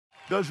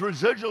Does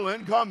residual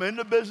income in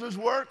the business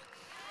work?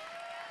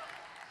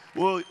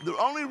 Well, the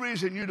only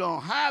reason you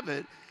don't have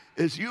it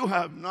is you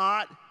have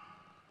not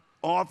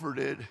offered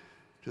it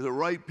to the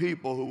right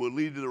people who will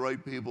lead to the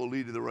right people,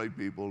 lead to the right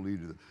people, lead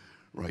to the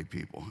right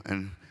people.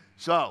 And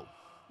so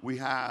we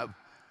have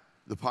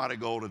the pot of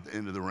gold at the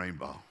end of the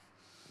rainbow.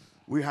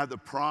 We have the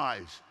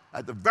prize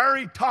at the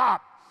very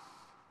top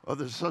of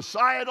the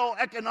societal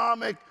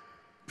economic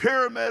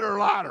pyramid or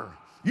ladder.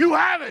 You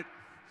have it.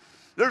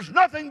 There's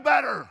nothing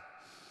better.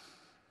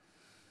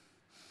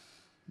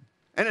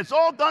 And it's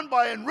all done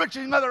by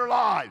enriching other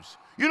lives.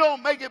 You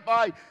don't make it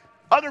by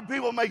other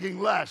people making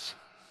less.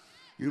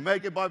 You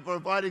make it by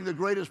providing the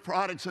greatest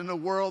products in the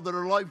world that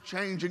are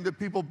life-changing, that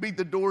people beat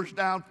the doors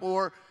down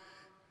for,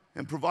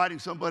 and providing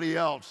somebody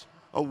else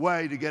a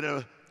way to get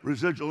a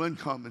residual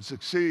income and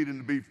succeed and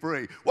to be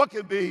free. What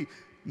could be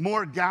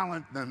more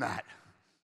gallant than that?